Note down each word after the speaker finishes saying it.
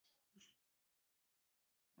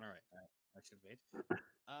All right. I should wait.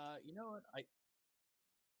 You know what?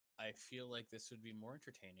 I feel like this would be more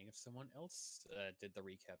entertaining if someone else did the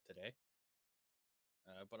recap today.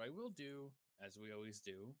 But I will do, as we always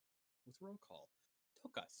do, with roll call.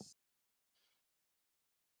 Tokas.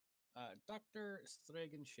 Dr.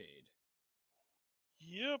 Stregenshade.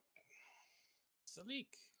 Yep.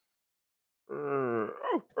 Salik.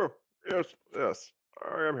 Yes,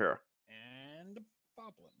 I am here. And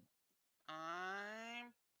Boblin.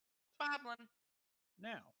 I'm Boblin.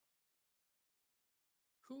 Now,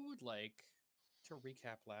 who would like to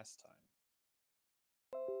recap last time?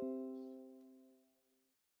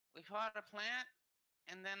 We fought a plant,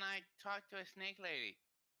 and then I talked to a snake lady,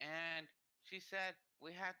 and she said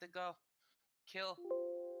we had to go kill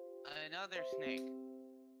another snake.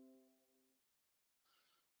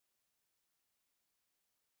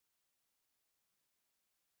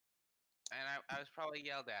 And I was probably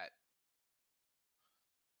yelled at.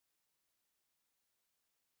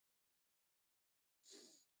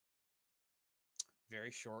 Very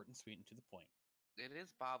short and sweet and to the point. It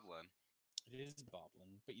is Boblin. It is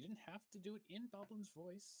Boblin, but you didn't have to do it in Boblin's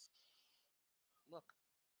voice. Look,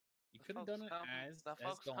 You the could have folks done it come- as the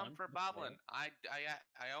folks Dawn, come for the player. Boblin.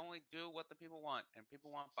 I only do what the people want, and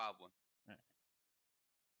people want Boblin. Alright.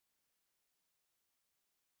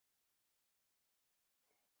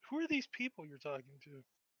 Who are these people you're talking to?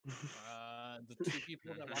 The two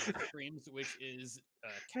people that watch the streams, which is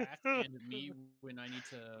Kat and me when I need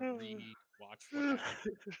to re-watch what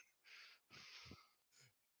happened.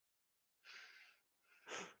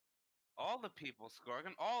 All the people,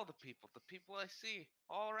 Scorgan, all the people I see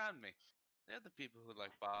all around me, they're the people who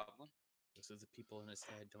like Boblin. Those are the people in his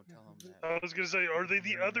head. Don't tell him that. I was gonna say, are they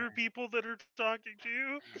the other people that are talking to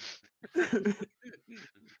you?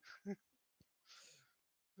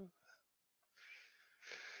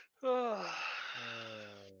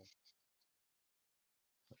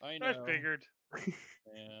 I know. I figured.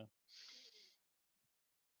 Yeah.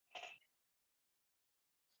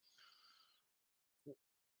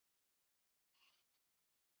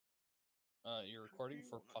 You're recording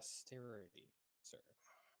for posterity, sir.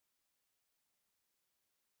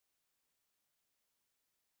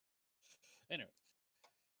 Anyway,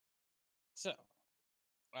 so,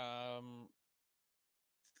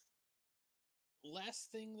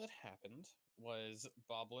 last thing that happened was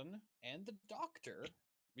Boblin and the Doctor,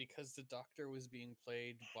 because the Doctor was being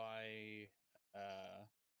played by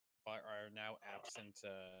our now absent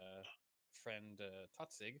friend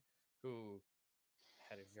Totzig, who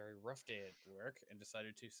had a very rough day at work and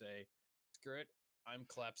decided to say, "Screw it, I'm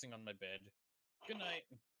collapsing on my bed. Good night."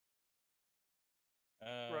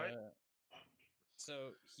 Right.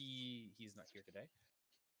 So he's not here today.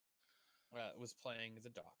 Was playing the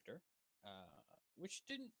Doctor, which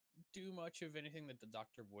didn't do much of anything that the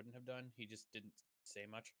Doctor wouldn't have done. He just didn't say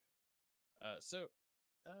much. So,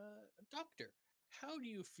 Doctor, how do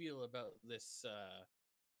you feel about this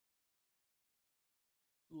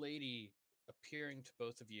lady appearing to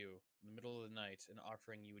both of you in the middle of the night and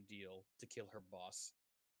offering you a deal to kill her boss?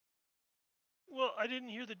 Well, I didn't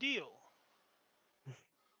hear the deal.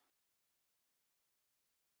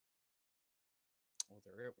 Well,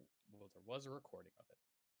 there was a recording of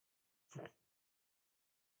it.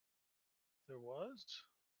 There was?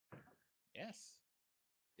 Yes.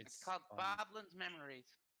 It's called Boblin's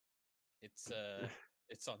Memories. It's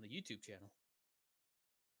on the YouTube channel.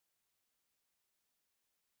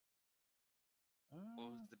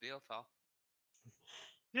 What was the deal, Tal?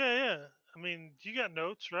 Yeah. I mean, you got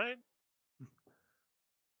notes, right?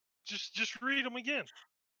 Just read them again.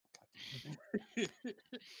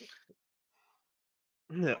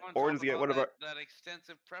 Yeah, or just get one of our. That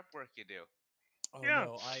extensive prep work you do. Oh Yeah.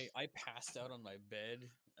 no, I passed out on my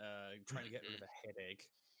bed, trying to get rid of a headache.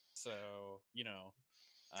 So,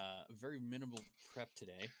 very minimal prep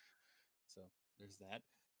today. So there's that.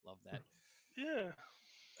 Love that. Yeah.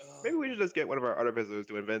 Maybe we should just get one of our artificers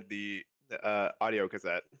to invent the audio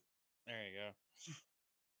cassette. There you go.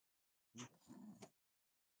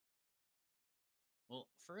 Well,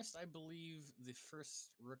 first, I believe the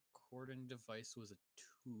first recording device was a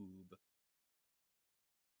tube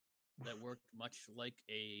that worked much like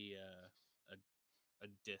a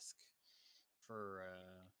disc for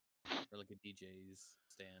like a DJ's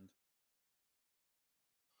stand.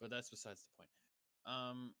 But that's besides the point.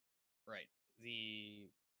 Right. The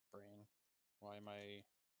brain. Why am I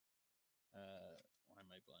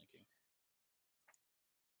blanking?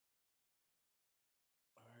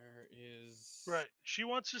 Where is Right. She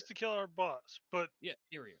wants us to kill our boss, but yeah,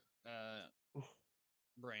 here we are.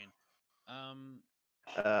 Brain.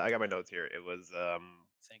 I got my notes here. It was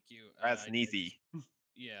Thank you. Rasnisi.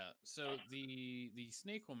 Yeah. So the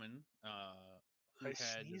snake woman, who I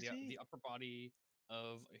had sneezy? the upper body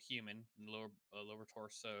of a human and lower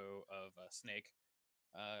torso of a snake,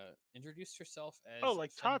 introduced herself as Oh,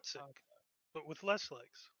 like Toxic, Fantasia. but with less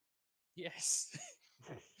legs. Yes.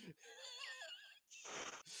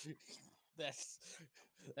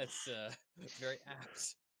 that's very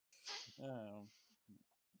apt. Um,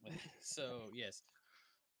 so yes,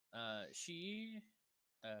 she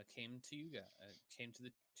came to came to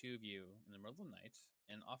the two of you in the middle of the night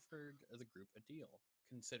and offered the group a deal,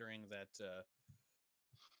 considering that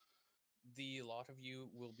the lot of you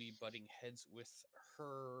will be butting heads with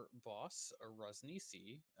her boss,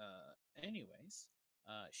 Rosnisi. Anyways,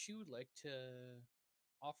 she would like to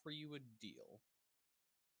offer you a deal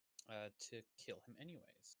to kill him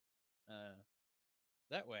anyways.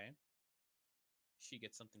 That way, she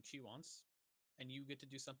gets something she wants, and you get to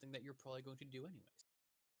do something that you're probably going to do anyways.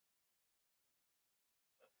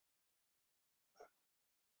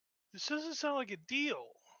 This doesn't sound like a deal.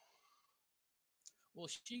 Well,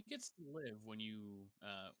 she gets to live when you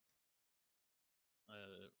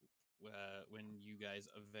guys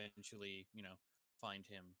eventually, find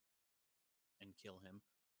him and kill him.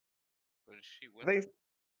 What is she I with? think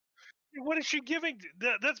What is she giving?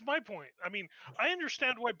 That's my point. I mean, I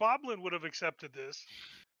understand why Boblin would have accepted this,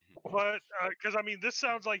 but because I mean, this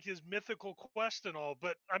sounds like his mythical quest and all.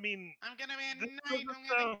 But I mean, I'm gonna be a this knight. doesn't I'm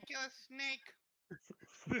gonna sound. kill a snake.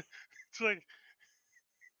 It's like,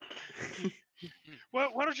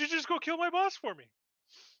 why don't you just go kill my boss for me?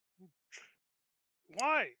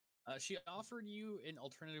 Why? She offered you an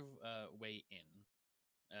alternative way in.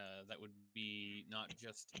 That would be not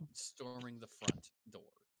just storming the front door.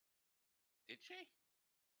 Did she?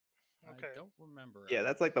 Okay. I don't remember. yeah,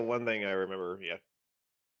 that's like the one thing I remember. Yeah.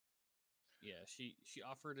 Yeah, she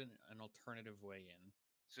offered an alternative way in.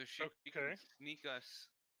 So she can Okay. sneak us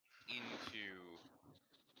into.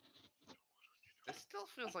 This still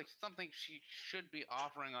feels like something she should be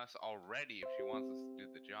offering us already if she wants us to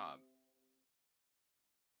do the job.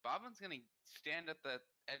 Bobbin's gonna stand at the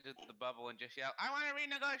edge of the bubble and just yell, "I want to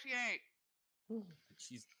renegotiate!"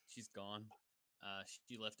 She's gone.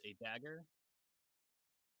 She left a dagger.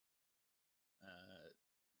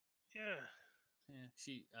 Yeah.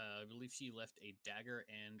 I believe she left a dagger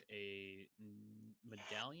and a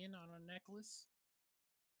medallion on a necklace.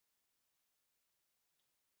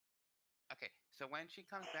 Okay, so when she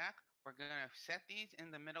comes back, we're gonna set these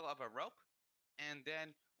in the middle of a rope, and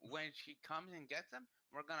then when she comes and gets them,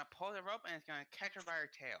 we're gonna pull the rope and it's gonna catch her by her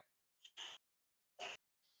tail.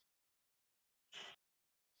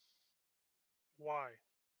 Why?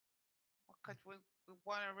 Because we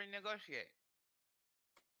want to renegotiate.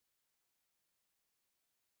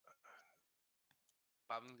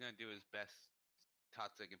 Bobbin's gonna do his best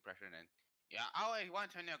toxic impression and yeah, I always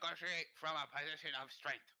want to negotiate from a position of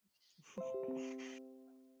strength.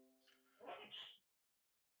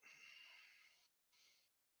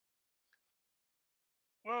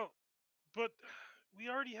 Well, but we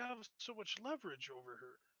already have so much leverage over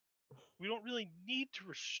her. We don't really need to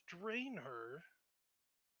restrain her.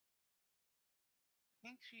 I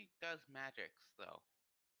think she does magics though.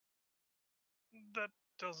 That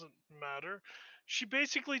doesn't matter. She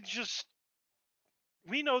basically just.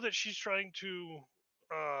 We know that she's trying to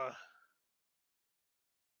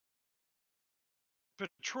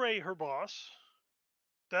betray her boss.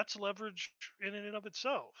 That's leverage in and of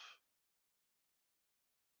itself.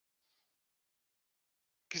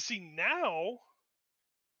 Because see now,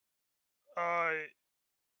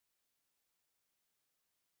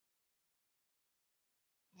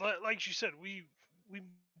 like you said, we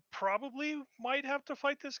probably might have to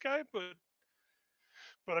fight this guy, but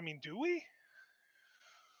I mean, do we?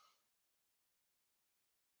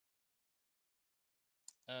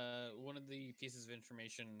 One of the pieces of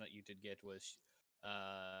information that you did get was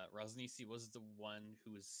Rosnisi was the one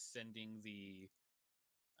who was sending the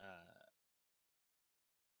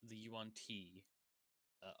Yuan T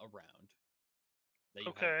around that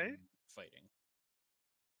you had Okay. been fighting.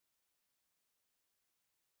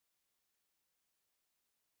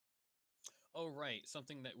 Oh, right.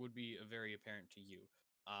 Something that would be very apparent to you.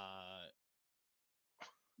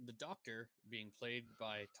 The doctor, being played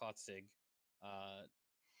by Totzig,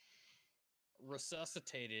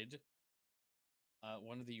 resuscitated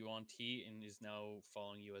one of the Yuan T and is now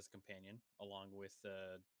following you as a companion, along with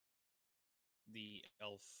the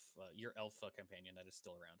elf, your elf companion that is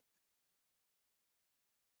still around.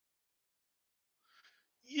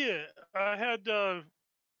 Yeah, I had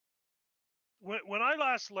when I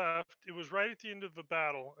last left, it was right at the end of the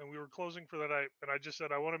battle, and we were closing for the night. And I just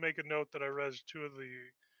said I want to make a note that I res 2 of the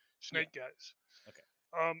snake guys. Okay.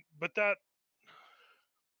 But that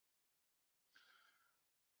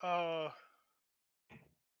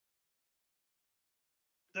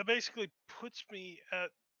basically puts me at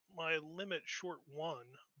my limit short one.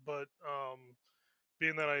 But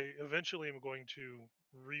being that I eventually am going to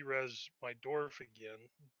re-res my dwarf again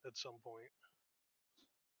at some point.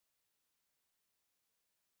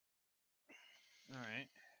 All right.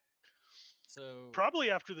 So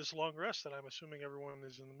Probably after this long rest that I'm assuming everyone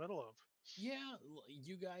is in the middle of. yeah,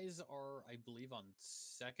 you guys are, I believe, on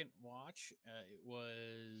second watch. It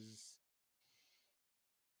was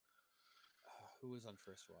who was on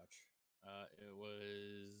first watch? It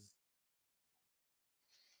was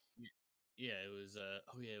yeah, it was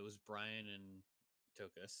it was Brian and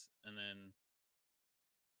Tokus, and then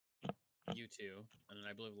you two, and then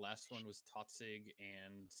I believe the last one was Totzig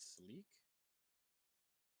and Sleek.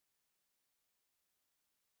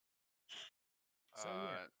 So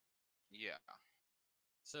yeah, Yeah.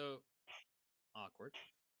 so awkward,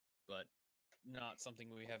 but not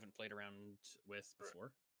something we haven't played around with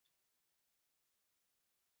before.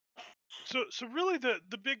 So really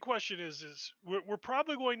the big question is we're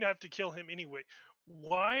probably going to have to kill him anyway.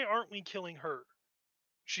 Why aren't we killing her?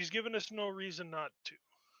 She's given us no reason not to.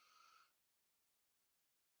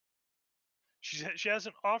 She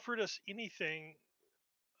hasn't offered us anything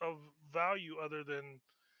of value other than,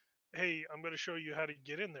 hey, I'm going to show you how to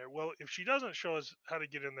get in there. Well, if she doesn't show us how to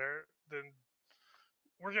get in there, then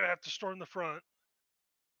we're going to have to storm the front.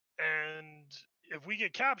 And if we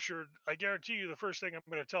get captured, I guarantee you the first thing I'm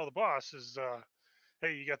going to tell the boss is,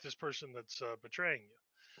 hey, you got this person that's betraying you.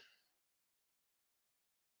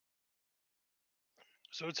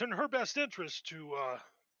 So it's in her best interest to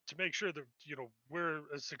make sure that we're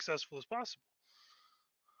as successful as possible.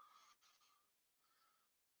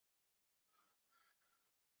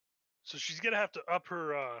 So she's gonna have to up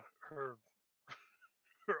her her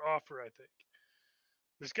offer. I think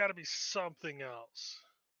there's got to be something else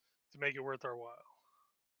to make it worth our while.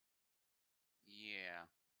 Yeah.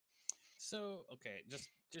 So okay,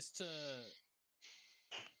 just to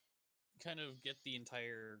kind of get the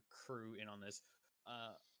entire crew in on this.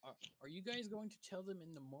 Are you guys going to tell them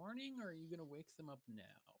in the morning, or are you going to wake them up now?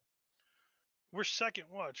 We're second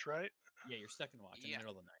watch, right? Yeah, your second watch in the Yeah.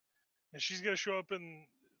 middle of the night. And she's gonna show up in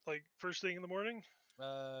like first thing in the morning.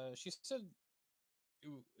 She said,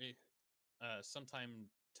 sometime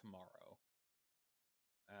tomorrow.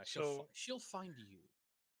 She'll find you.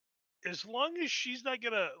 As long as she's not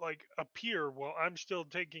gonna like appear while I'm still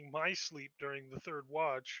taking my sleep during the third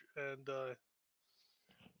watch, and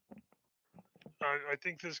I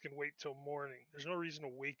think this can wait till morning. There's no reason to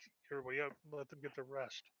wake everybody up. Let them get their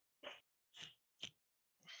rest.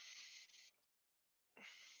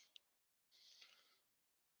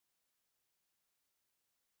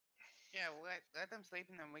 Yeah, let them sleep,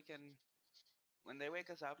 and then we can, when they wake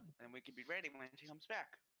us up, then we can be ready when she comes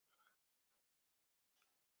back.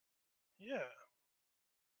 Yeah.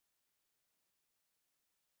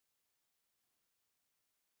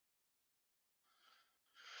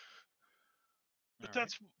 But All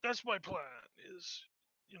right. that's my plan. Is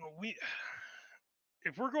we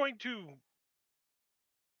if we're going to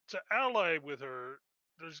ally with her,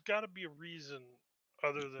 there's got to be a reason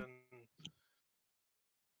other than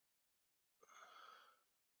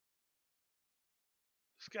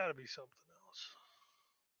there's got to be something else.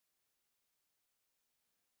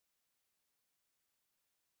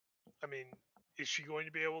 I mean, is she going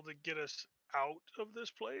to be able to get us out of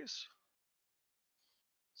this place?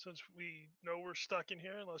 Since we know we're stuck in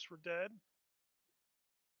here unless we're dead?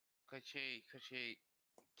 Could she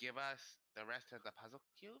give us the rest of the puzzle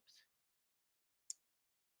cubes?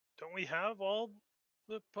 Don't we have all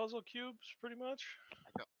the puzzle cubes pretty much? I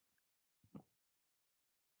go.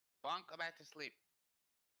 Bonk, go back to sleep.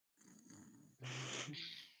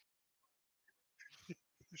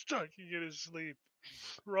 He's talking in his sleep.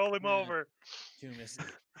 Roll him Yeah. over. Tumis.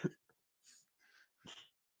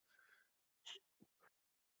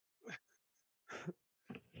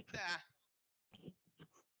 Ah.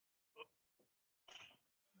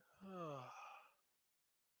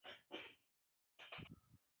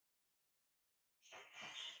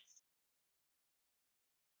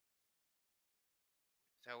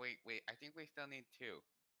 So wait. I think we still need 2.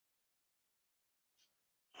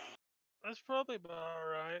 That's probably about all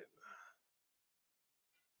right.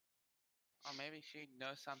 Or maybe she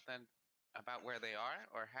knows something about where they are,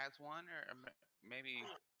 or has one, or maybe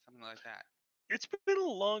something like that. It's been a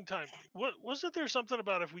long time. What wasn't there something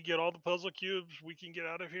about if we get all the puzzle cubes, we can get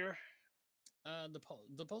out of here?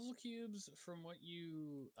 The puzzle cubes, from what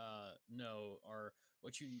you know, are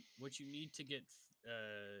what you need to get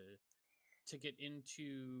to get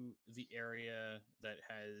into the area that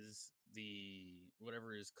has the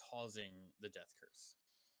whatever is causing the death curse,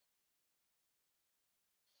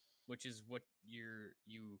 which is what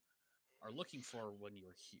you are looking for when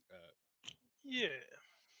you're Yeah.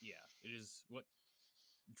 yeah, it is what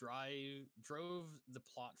drove the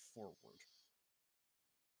plot forward.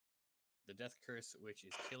 The death curse, which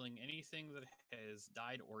is killing anything that has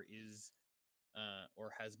died or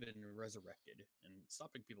has been resurrected, and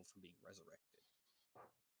stopping people from being resurrected.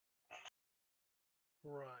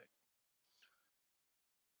 Right.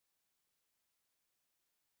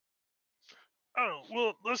 Oh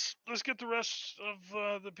well, let's get the rest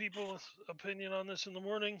of the people's opinion on this in the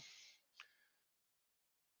morning.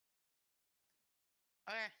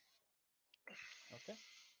 Okay. Okay.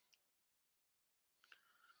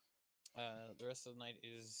 The rest of the night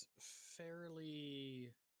is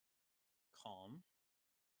fairly calm.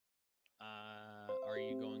 Are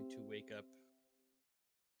you going to wake up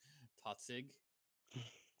Totzig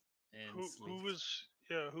and Who Sleek?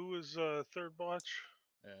 was third watch?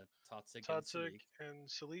 Totzig and Totsik Sleek. and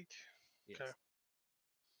Salik. Yes. Okay.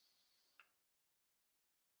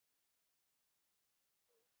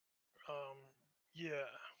 Yeah.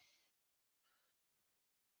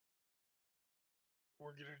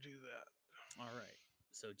 We're gonna do that. All right.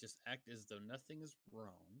 So just act as though nothing is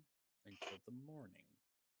wrong until the morning.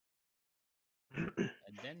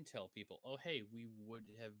 And then tell people, oh, hey, we would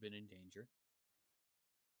have been in danger.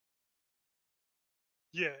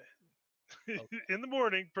 Yeah. Okay. In the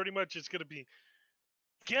morning, pretty much it's gonna be.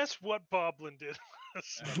 Guess what Boblin did?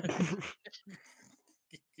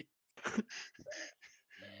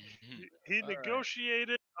 He All right.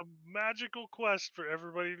 negotiated a magical quest for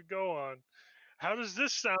everybody to go on. How does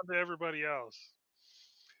this sound to everybody else?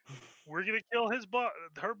 We're gonna kill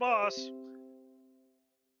her boss.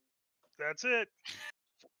 That's it.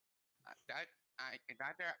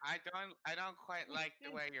 Doctor, I don't quite like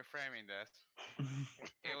the way you're framing this.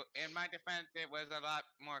 In my defense, it was a lot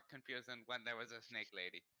more confusing when there was a snake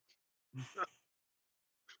lady.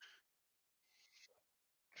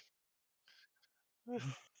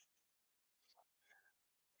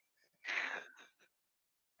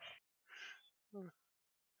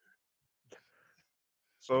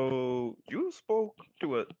 So you spoke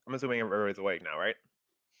to a. I'm assuming everybody's awake now, right?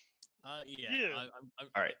 Yeah. Yeah. All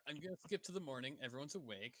right. I'm gonna skip to the morning. Everyone's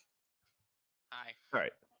awake. Hi. All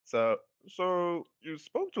right. So you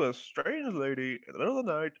spoke to a strange lady in the middle of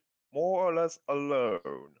the night, more or less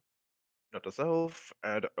alone. Not a self,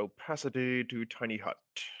 add opacity to tiny hut.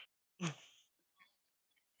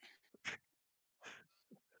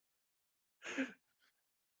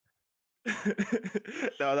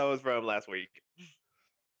 No, that was from last week.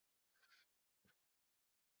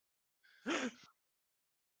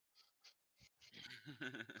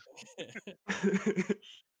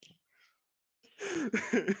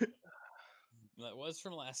 That was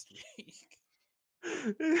from last week.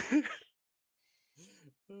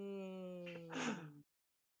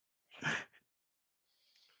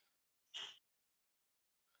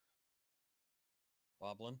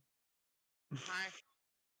 Boblin, Hi.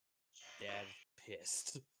 Dad's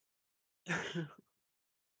pissed.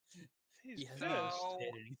 He's He hasn't pissed.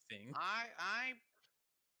 said anything. I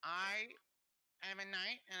am a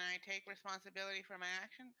knight and I take responsibility for my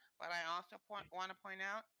action, but I also want to point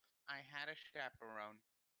out I had a chaperone.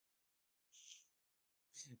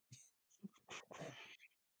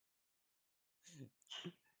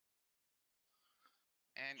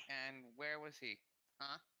 And where was he?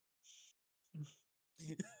 Huh?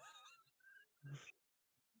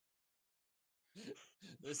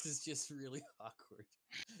 This is just really awkward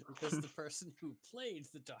because the person who played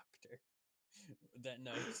the doctor that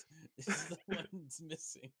night is the one that's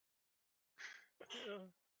missing.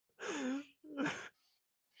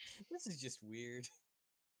 This is just weird.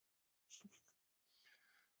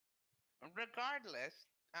 Regardless,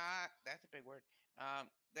 that's a big word.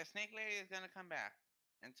 The snake lady is gonna come back,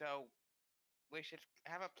 and so we should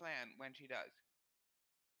have a plan when she does.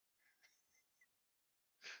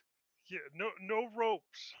 Yeah. No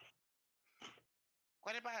ropes.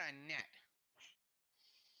 What about a net?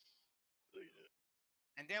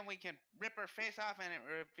 And then we can rip her face off and it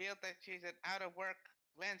reveal that she's an out of work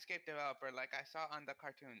landscape developer like I saw on the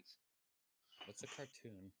cartoons. What's a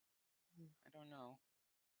cartoon? I don't know.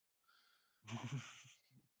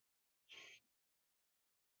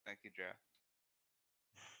 Thank you, Joe.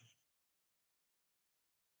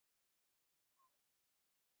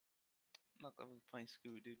 Look, I was playing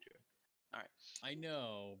Scooby Doo, Joe. Alright. I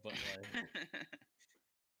know, but like,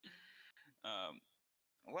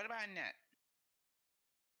 What about a net?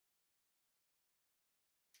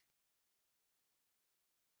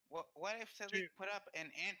 What if Salik put up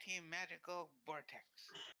an anti-magical vortex?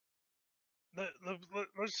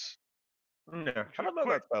 Let's. Yeah, I don't know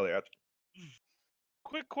that spell yet.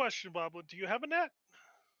 Quick question, Boblin. Do you have a net?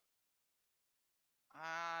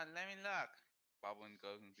 Let me look. Boblin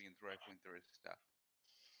goes and begins rifling through his stuff.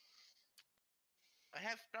 I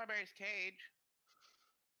have Strawberry's cage.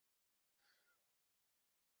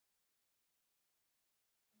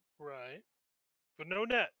 Right. But no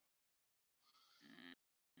net.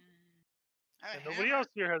 And nobody hammer. else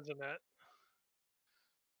here has a net.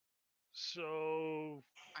 So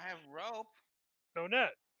I have rope. No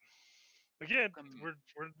net. Again, we're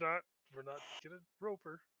not get a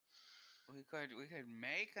roper. We could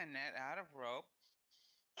make a net out of rope.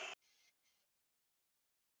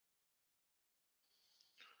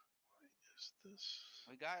 What is this?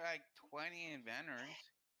 We got like 20 inventors.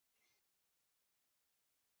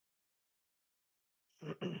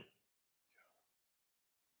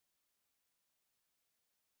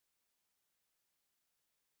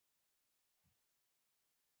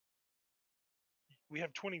 We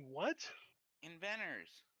have 20 what?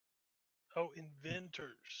 Inventors. Oh,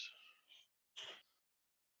 inventors.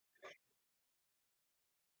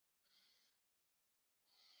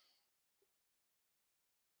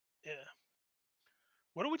 Yeah.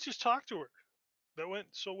 Why don't we just talk to her? That went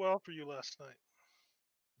so well for you last night.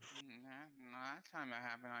 Last time that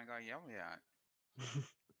happened, I got yelled at.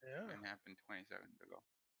 Yeah. It happened 20 seconds ago.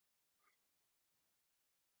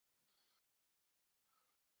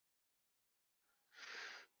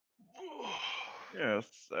 Yes,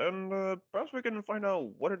 and perhaps we can find out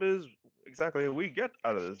what it is exactly we get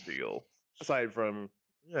out of this deal. Aside from,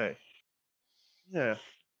 yeah,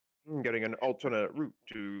 getting an alternate route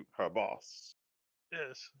to her boss.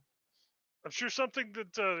 Yes. I'm sure something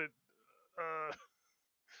that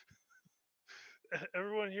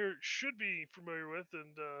everyone here should be familiar with,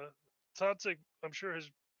 and Todzic, I'm sure, has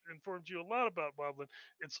informed you a lot about Boblin.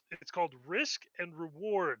 It's called risk and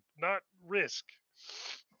reward, not risk.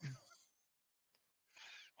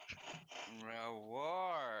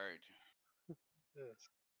 Reward. Yes.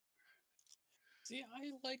 See,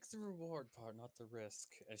 I like the reward part, not the risk.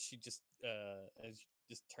 As she just, as you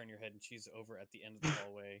just turn your head and she's over at the end of the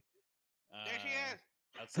hallway. There she is.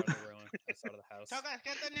 Outside of the room, outside of the house. Togas,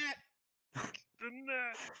 get the net. The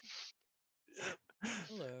net. Yep.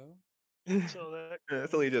 Hello. So that.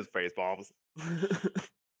 It's only just face bombs.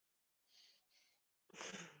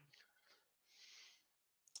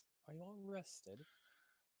 Are you all rested?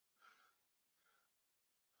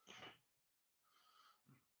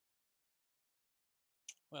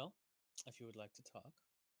 Well, if you would like to talk,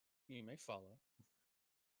 you may follow.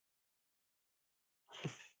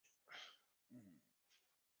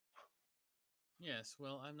 Yes,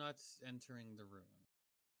 well, I'm not entering the ruin.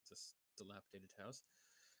 It's a dilapidated house.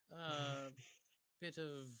 Bit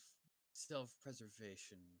of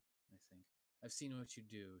self-preservation, I think. I've seen what you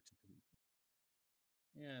do to people.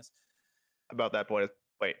 Yes. About that point,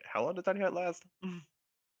 wait, how long does Tiny Hut last?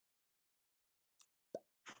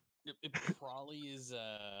 It probably is.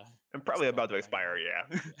 I'm probably about to right expire. now.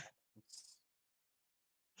 Yeah.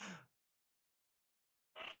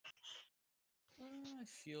 I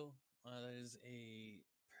feel that is a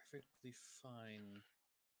perfectly fine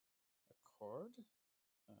accord.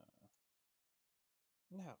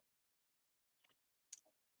 Now,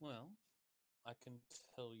 well, I can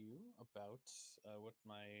tell you about what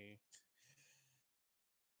my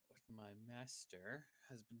master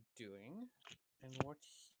has been doing and what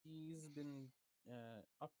he's been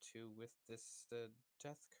up to with this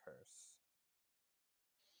death curse.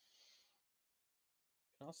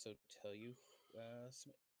 I can also tell you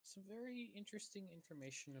some very interesting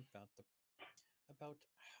information about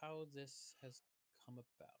how this has come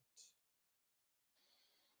about.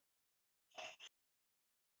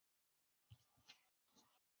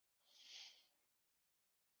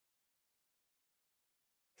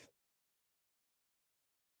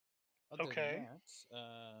 Other Okay. than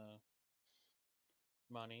that,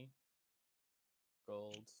 money,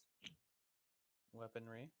 gold,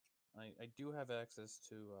 weaponry. I do have access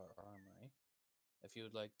to our armory. If you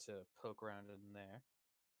would like to poke around in there.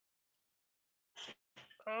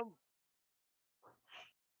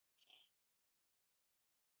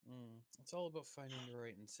 It's all about finding the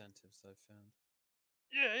right incentives, I've found.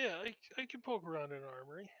 Yeah, I can poke around in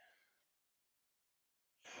armory.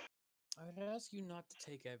 I would ask you not to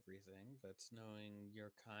take everything, but knowing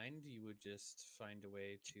your kind, you would just find a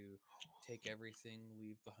way to take everything,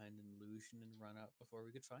 leave behind an illusion, and run out before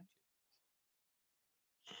we could find you.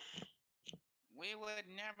 We would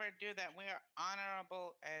never do that. We are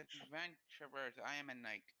honorable adventurers. I am a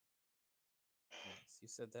knight. Yes, you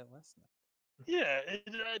said that last night. Yeah,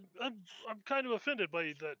 I'm kind of offended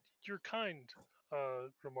by that your kind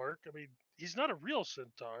remark. I mean, he's not a real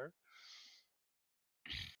centaur.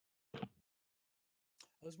 I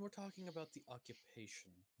was more talking about the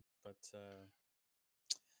occupation, but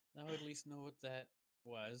now I at least know what that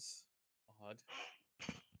was. Odd.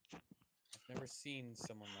 I've never seen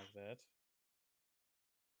someone like that.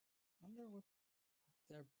 I wonder what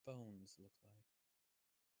their bones look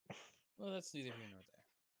like. Well, that's neither here nor there.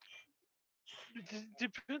 It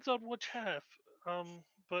depends on which half.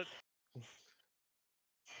 But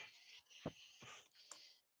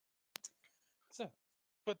So,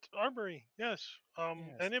 armory, yes. yes.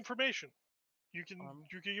 And information. You can Um,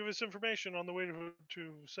 give us information on the way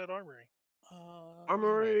to said armory. yes.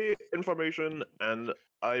 Armory information, and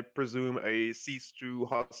I presume a cease to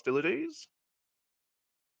hostilities?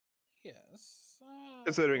 Yes.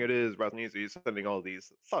 Considering it is Rasnisi sending all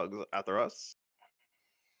these thugs after us.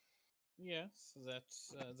 Yes, that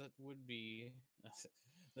would be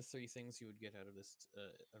the three things you would get out of this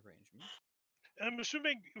arrangement. And I'm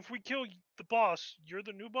assuming if we kill the boss, you're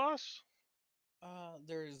the new boss?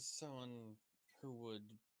 There's someone who would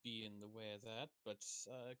be in the way of that, but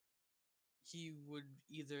he would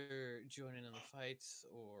either join in on the fight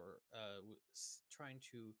or trying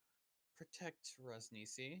to protect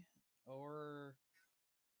Rasnisi, or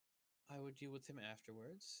I would deal with him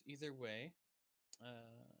afterwards. Either way,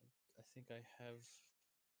 I think I have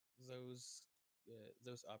those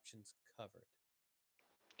those options covered.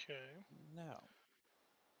 Okay. Now,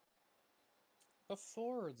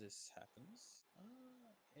 before this happens,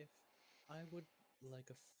 if I would like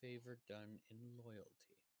a favor done in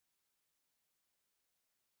loyalty.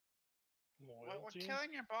 We're Loyalty?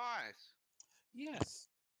 killing your boss. Yes.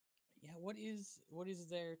 Yeah, what is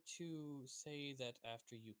there to say that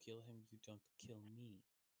after you kill him you don't kill me?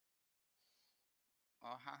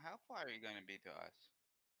 Well, how helpful are you going to be to us?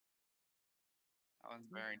 That was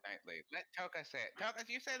very knightly. Let Toka say it. Toka,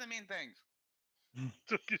 you say the mean things.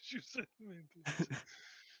 Because you said mean things.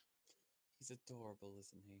 He's adorable,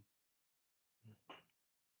 isn't he?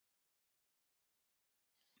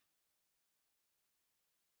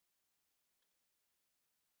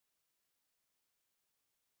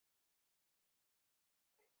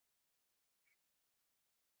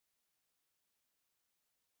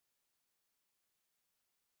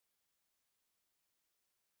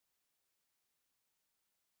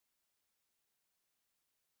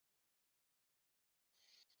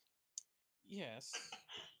 Yes,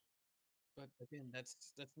 but again, that's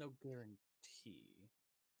no guarantee.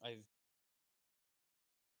 I've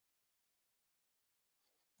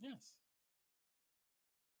yes.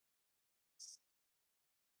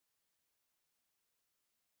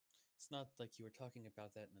 It's not like you were talking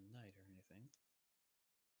about that in the night or anything.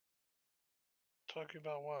 Talking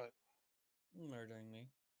about what? Murdering me.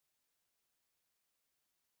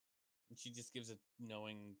 And she just gives a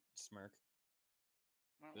knowing smirk.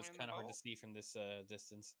 Weren't It we was in the kind of hard to bubble? see from this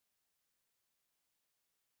distance.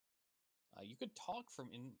 You could talk from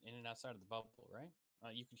in and outside of the bubble, right?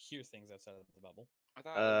 You could hear things outside of the bubble. I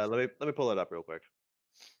thought it was. Let me pull it up real quick.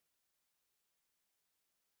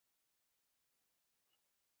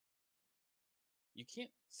 You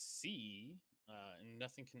can't see, and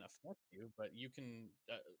nothing can affect you, but you can.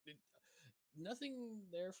 Nothing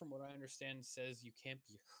there, from what I understand, says you can't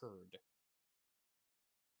be heard.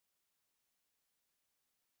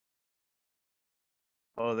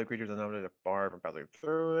 All the creatures are nominated a bar from passing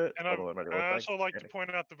through it. And Although it might be I effects. also like to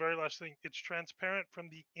point out the very last thing. It's transparent from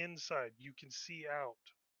the inside. You can see out.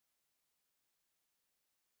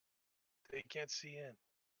 They can't see in.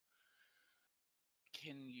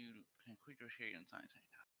 Can creatures hear you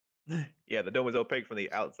inside? Yeah, the dome is opaque from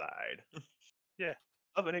the outside. Yeah.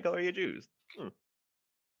 Of any color you choose. See,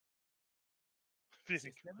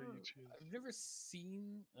 I've never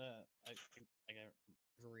seen. I don't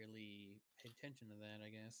really pay attention to that. I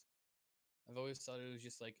guess I've always thought it was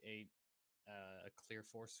just like a clear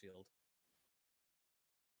force field.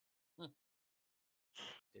 Huh.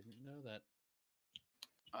 Didn't know that.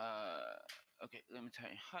 Okay, let me tell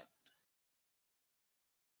you. Hut.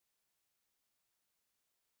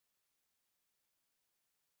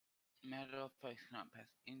 Metal effects cannot pass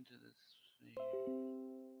into the sphere.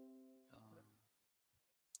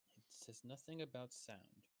 It says nothing about sound.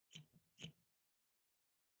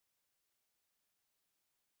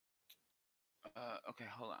 Okay,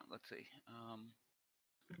 hold on. Let's see.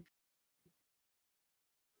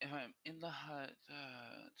 If I'm in the hut,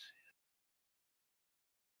 let's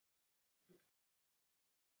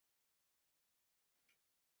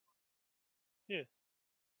see. Yeah.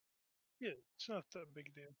 Yeah, it's not that big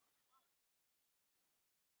a deal.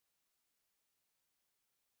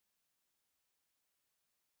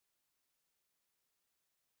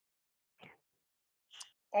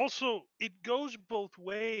 Also, it goes both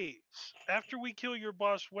ways. After we kill your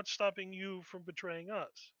boss, what's stopping you from betraying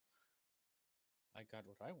us? I got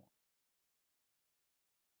what I want.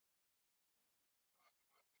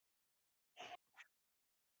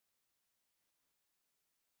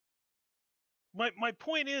 My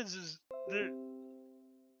point is that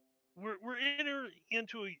we're entering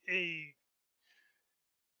into a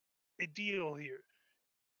deal here.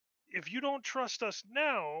 If you don't trust us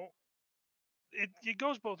now, it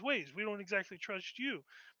goes both ways. We don't exactly trust you,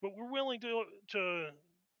 but we're willing to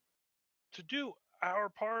do our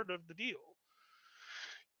part of the deal.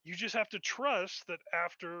 You just have to trust that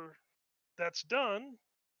after that's done,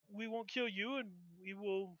 we won't kill you, and we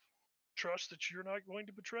will trust that you're not going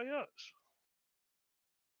to betray us.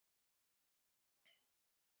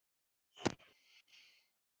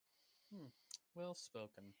 Well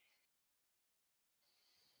spoken.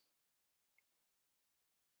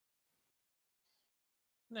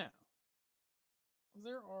 Now,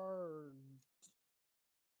 there are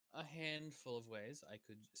a handful of ways I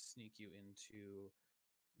could sneak you into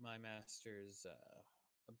my master's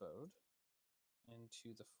abode,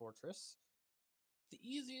 into the fortress. The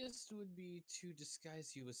easiest would be to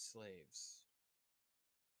disguise you as slaves.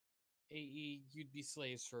 You'd be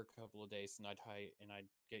slaves for a couple of days, and I'd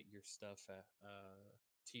get your stuff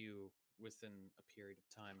to you within a period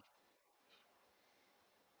of time.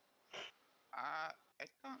 I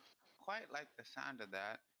don't quite like the sound of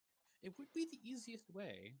that. It would be the easiest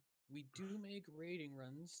way. We do make raiding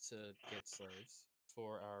runs to get slaves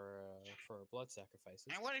for our blood sacrifices,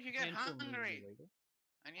 And what if you get and for maybe hungry later.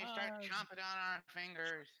 and you start Uh, chomping on our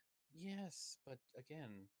fingers? yes, but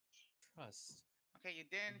again, trust. Okay, you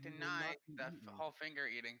didn't You will deny not be the eaten. whole finger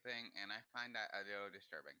eating thing, and I find that a little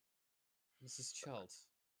disturbing. This is Chult.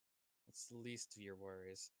 That's the least of your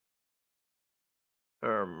worries.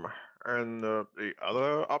 And the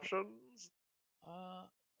other options? Uh,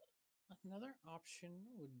 Another option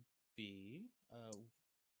would be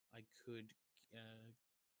I could uh,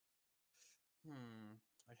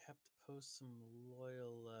 I'd have to post some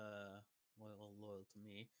loyal to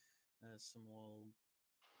me, some loyal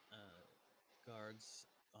uh, guards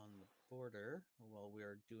on the border while we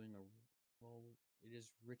are doing well, it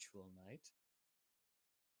is ritual night.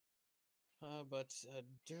 But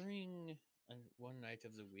during one night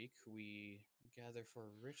of the week, we gather for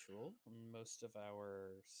a ritual. And most of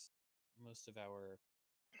our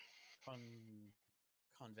con-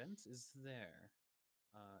 convent is there.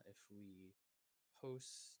 If we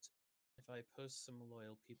post, if I post some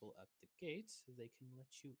loyal people at the gate, they can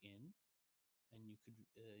let you in, and you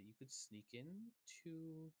could sneak in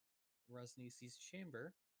to Rosnisi's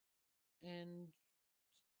chamber and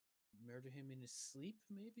murder him in his sleep.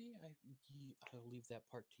 Maybe I'll leave that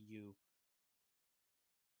part to you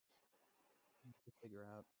to figure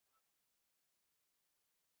out.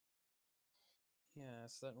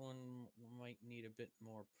 Yes, that one might need a bit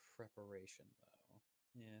more preparation,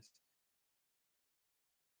 though. Yes.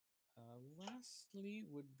 Lastly,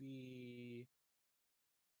 would be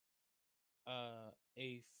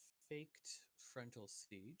a faked frontal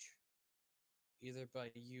siege, either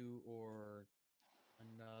by you or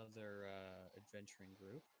another adventuring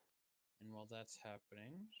group. And while that's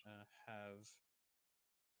happening, uh,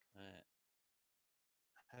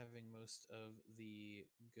 having most of the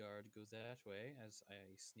guard go that way as I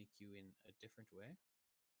sneak you in a different way.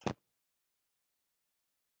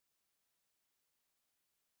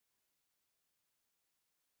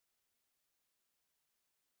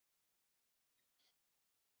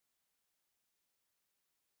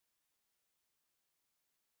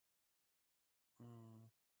 Hmm.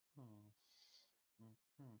 Hmm.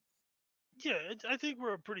 Hmm. Hmm. Yeah, I think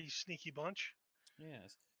we're a pretty sneaky bunch.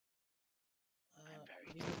 Yes. I'm very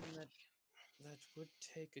Even that would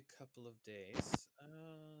take a couple of days.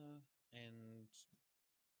 And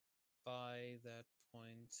by that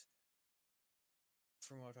point,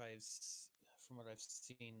 from what I've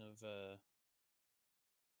seen of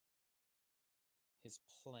his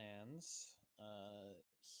plans,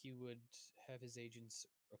 he would have his agents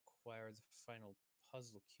acquire the final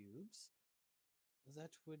puzzle cubes.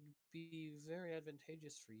 That would be very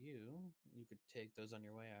advantageous for you. You could take those on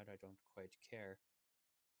your way out. I don't quite care.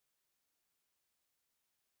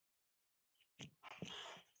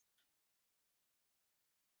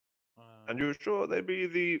 And Uh, you sure they be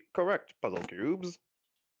the correct puzzle cubes?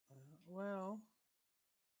 well,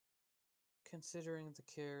 considering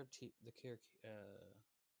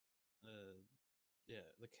uh,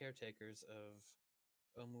 the caretakers of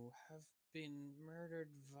Omu have been murdered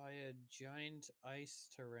via giant ice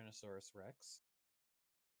Tyrannosaurus Rex.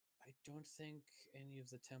 I don't think any of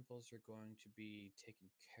the temples are going to be taken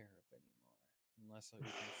care of anymore, unless we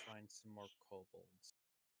can find some more kobolds.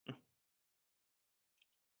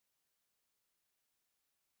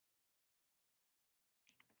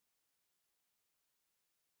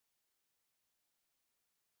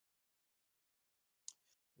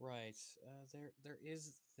 Right. There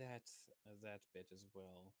is that bit as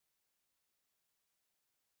well.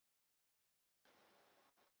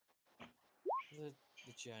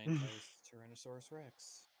 The giant-sized Tyrannosaurus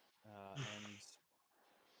Rex, and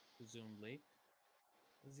presumably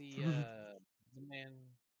the uh, the man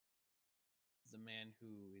the man who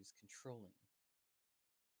is controlling.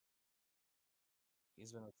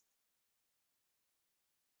 He's been.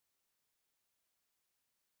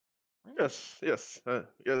 Yes.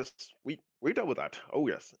 We dealt with that. Oh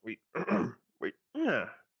yes, we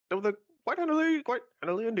dealt with it quite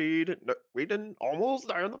handily indeed. No, we didn't almost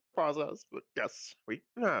die in the process, but yes,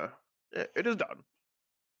 it is done.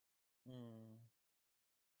 Hmm.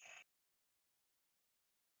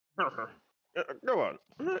 Go on,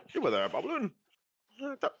 you were there, Boblin.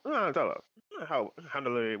 Tell us how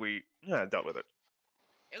handily we dealt with it.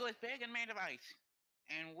 It was big and made of ice,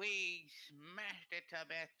 and we smashed it to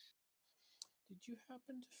bits. Did you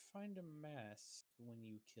happen to find a mask when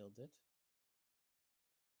you killed it?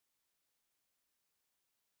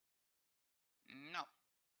 No,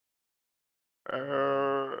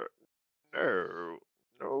 Uh,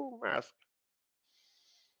 no mask.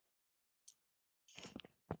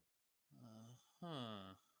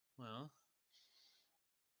 Huh. Well,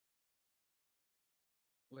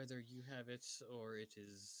 whether you have it or it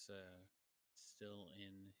is still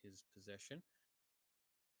in his possession,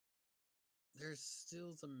 there's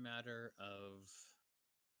still the matter of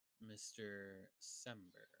Mr.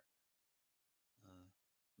 Sember.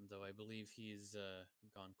 Though I believe he's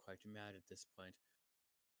gone quite mad at this point.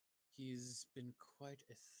 He's been quite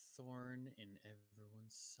a thorn in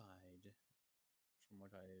everyone's side, from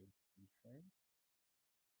what I've heard.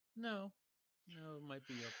 No, no, it might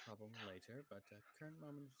be a problem later, but at current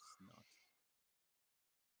moment it's not.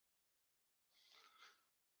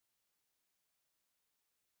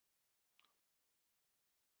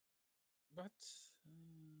 But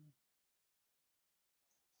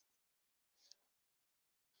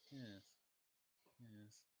yes,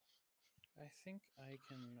 yes. I think I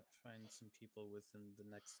can find some people within the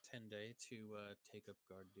next 10 day to take up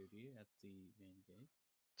guard duty at the main gate.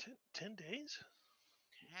 10 days?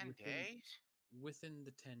 10 Within days? within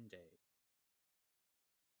the 10 day.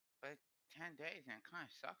 But 10 days, and it kind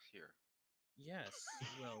of sucks here. Yes.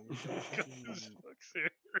 Well, we don't do Sucks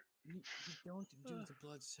here. we don't do the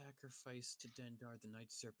blood sacrifice to Dendar the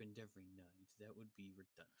Night Serpent every night. That would be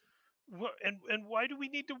redundant. Well, and why do we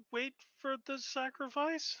need to wait for the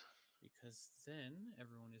sacrifice? Because then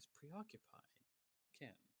everyone is preoccupied.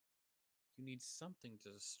 Ken, you need something to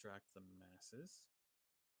distract the masses.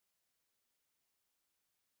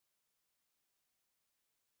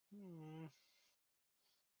 Hmm.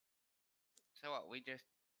 So what, we just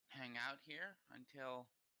hang out here until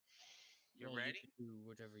you're Well, you ready? could do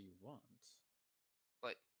whatever you want.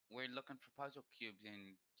 But we're looking for puzzle cubes,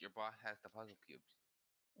 and your boss has the puzzle cubes.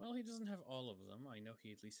 Well, he doesn't have all of them. I know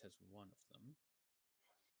he at least has one of them.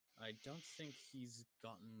 I don't think he's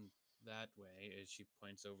gotten that way, as she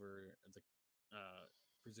points over the,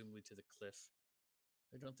 presumably to the cliff.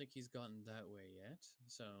 I don't think he's gotten that way yet.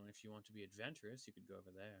 So if you want to be adventurous, you could go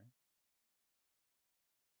over there.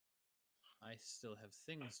 I still have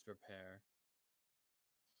things to prepare.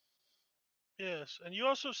 Yes, and you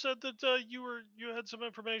also said that you had some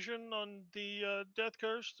information on the death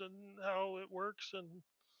curse and how it works, and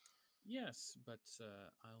Yes, but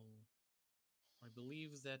I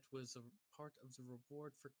believe that was a part of the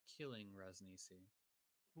reward for killing Raznisi.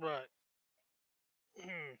 right.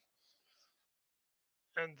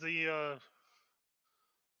 And the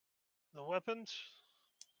weapons.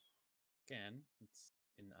 Again, it's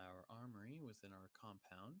in our armory within our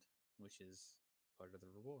compound, which is part of the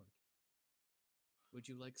reward. Would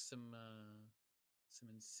you like some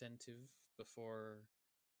incentive before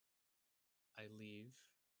I leave?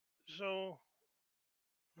 So,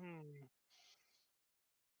 hmm.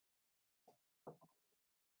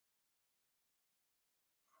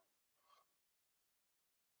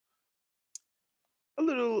 A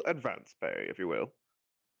little advance pay, if you will.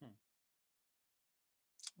 Hmm.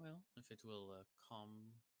 Well, if it will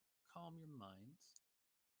calm your minds.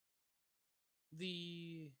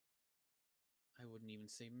 The I wouldn't even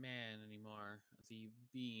say man anymore. The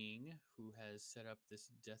being who has set up this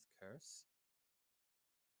death curse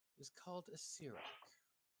is called a Sirak.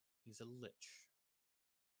 He's a lich.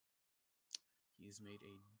 he's made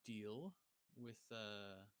a deal with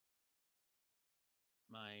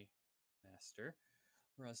my master,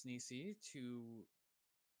 Rosnisi, to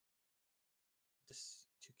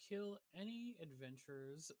kill any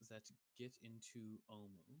adventurers that get into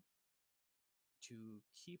Omu, to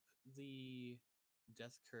keep the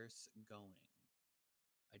death curse going.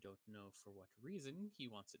 I don't know for what reason he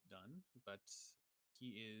wants it done, but he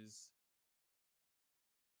is,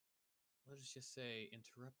 let's just say,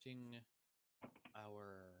 interrupting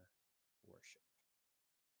our worship.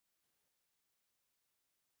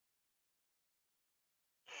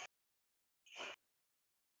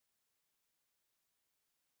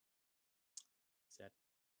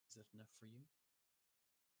 Is that enough for you?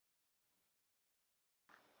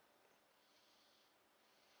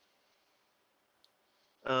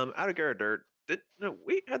 Out of character, no,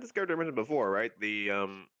 we had this character mentioned before, right?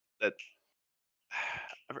 That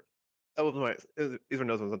that was these were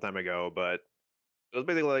notes from some time ago, but it was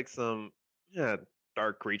basically like some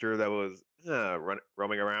dark creature that was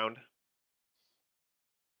roaming around.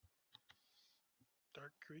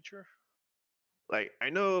 Dark creature. Like I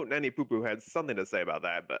know Nanny Poo Poo had something to say about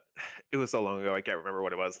that, but it was so long ago I can't remember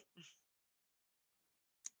what it was.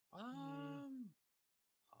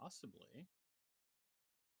 Possibly.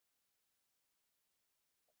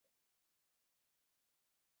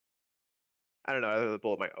 I don't know. I have to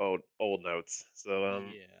pull up my old notes. So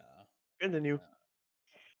Yeah. continue.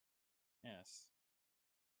 Yes.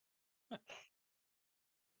 Now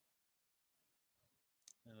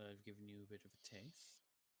that I've given you a bit of a taste,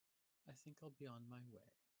 I think I'll be on my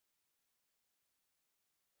way.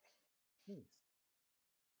 Please.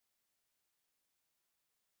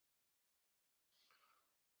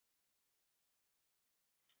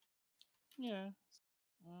 Yeah.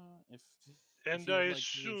 If And you I would like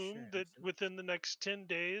assume that reassurances. within the next 10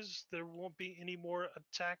 days, there won't be any more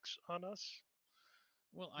attacks on us.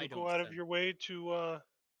 Well, I You'll don't go out of sense. your way to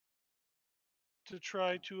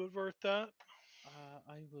try to avert that.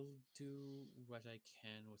 I will do what I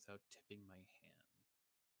can without tipping my hand.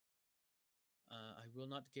 I will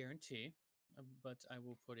not guarantee, but I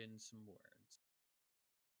will put in some words.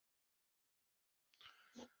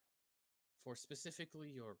 For specifically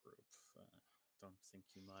your group, don't think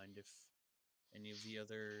you mind if any of the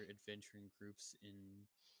other adventuring groups in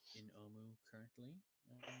Omu currently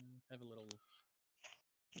have a little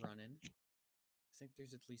run-in. I think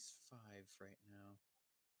there's at least 5 right now.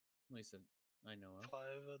 At least that I know of. 5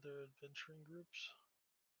 other adventuring groups.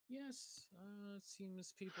 Yes, it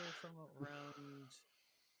seems people from around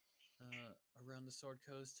the Sword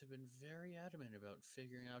Coast have been very adamant about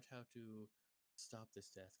figuring out how to stop this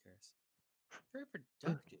death curse. Very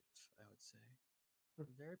productive, I would say.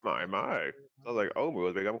 Very My productive. my. Very Sounds like ongoing. Omu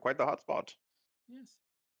has become quite the hotspot. Yes.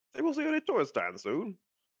 They will see any tourist stand soon.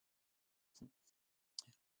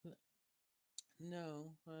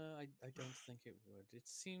 No, I don't think it would. It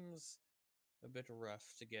seems a bit rough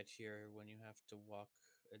to get here when you have to walk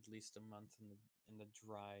at least a month in the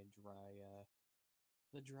dry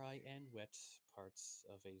and wet parts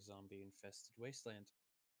of a zombie-infested wasteland.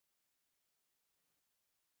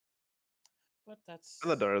 But that's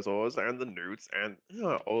And the dinosaurs and the newts and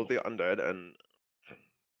all the undead and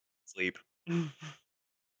sleep. you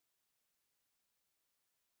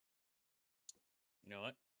know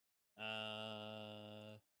what?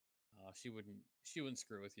 She wouldn't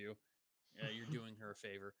screw with you. You're doing her a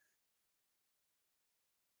favor.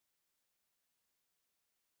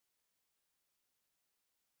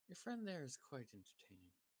 Your friend there is quite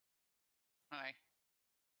entertaining. Hi.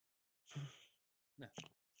 No.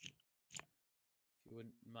 If you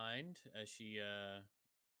wouldn't mind, she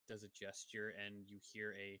does a gesture, and you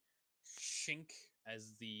hear a shink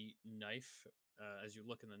as the knife, as you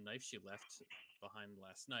look in the knife she left behind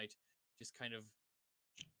last night, just kind of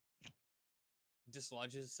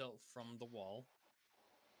dislodges itself from the wall,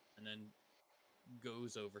 and then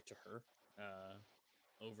goes over to her,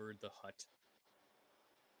 over the hut.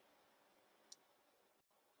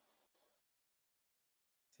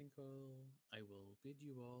 I will bid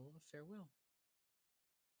you all a farewell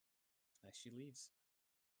as she leaves.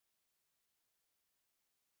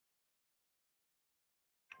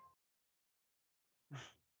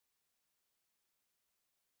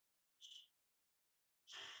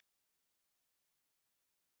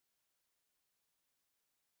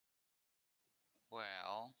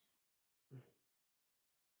 Well,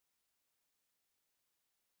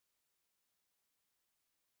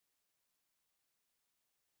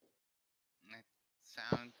 it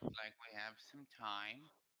sounds like we have some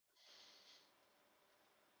time.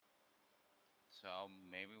 So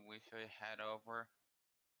maybe we should head over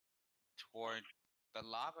toward the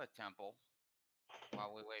lava temple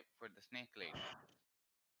while we wait for the snake lady.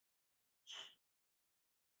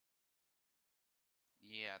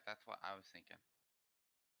 Yeah, that's what I was thinking.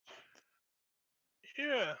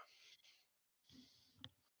 Yeah.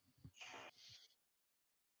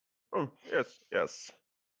 Oh, yes.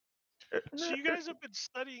 So you guys have been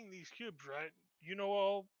studying these cubes, right? You know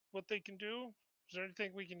all what they can do? Is there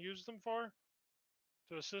anything we can use them for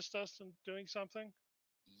to assist us in doing something?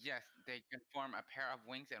 Yes, they can form a pair of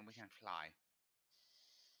wings and we can fly.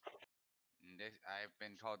 This I've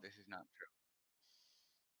been told this is not true.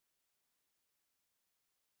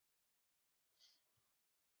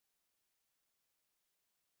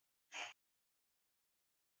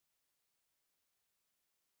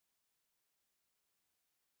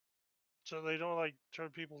 So they don't like turn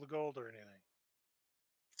people to gold or anything.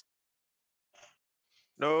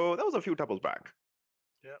 No, that was a few temples back.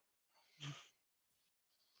 Yep.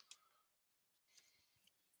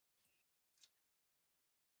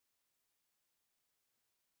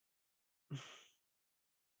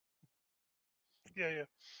 Yeah.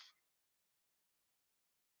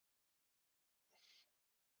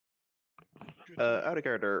 Good to know. Out of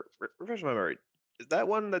character, refresh my memory. Is that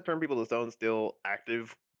one that turned people to stone still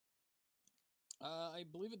active? I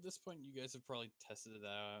believe at this point you guys have probably tested it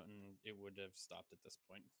out, and it would have stopped at this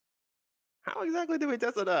point. How exactly do we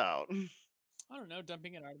test it out? I don't know,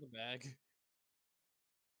 dumping it out of the bag.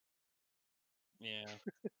 Yeah.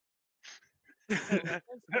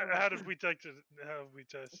 How did we test it? How have we It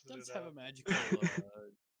tested does it have a out? magical aura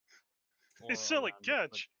It's still a around it,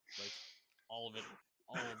 but, catch. like all of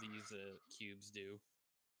these cubes do.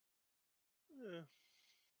 Yeah.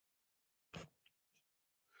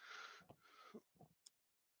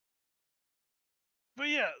 But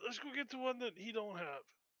yeah, let's go get the one that he don't have.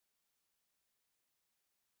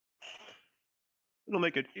 It'll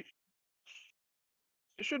make it.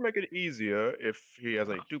 It should make it easier if he has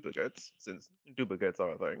any duplicates, since duplicates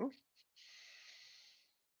are a thing.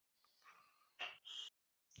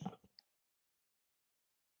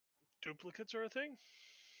 Duplicates are a thing?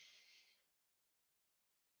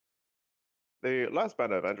 The last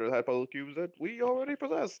band of adventures had puzzle cubes that we already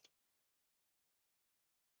possessed.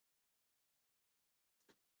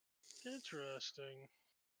 Interesting.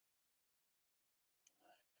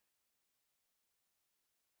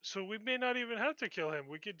 So we may not even have to kill him.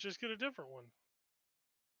 We could just get a different one.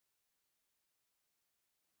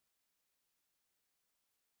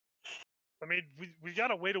 I mean, we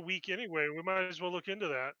gotta wait a week anyway. We might as well look into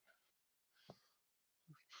that.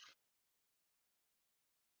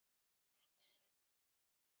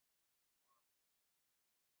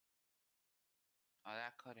 Oh,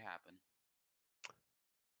 that could happen.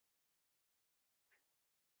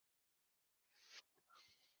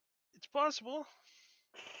 It's possible.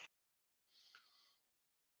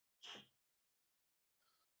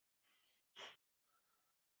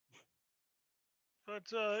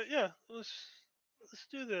 But yeah, let's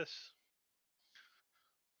do this.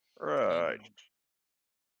 Right.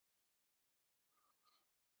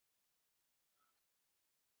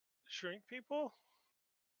 Shrink people?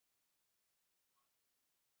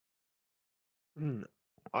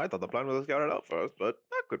 I thought the plan was to scout it out first, but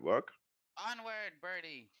that could work. Onward,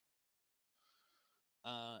 birdie.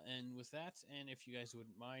 And with that, and if you guys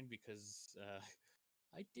wouldn't mind, because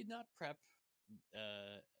I did not prep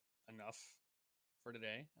enough for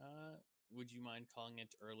today, would you mind calling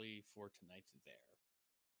it early for tonight there?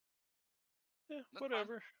 Yeah, That's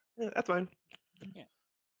whatever. Yeah, that's fine. Yeah.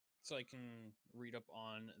 So I can read up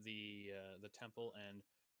on the temple and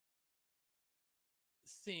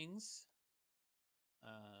things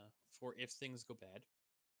for if things go bad.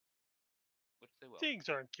 Which they will. Things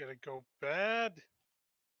aren't gonna go bad.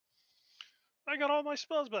 I got all my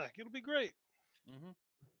spells back. It'll be great. Mm-hmm.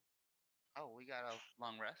 Oh, we got a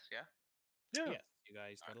long rest, yeah? Yeah. Yes, you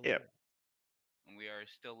guys got a Yeah. little. And we are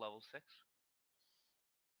still level 6?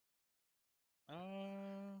 I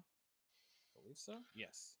believe so.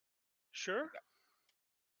 Yes. Sure.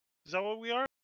 Is that what we are?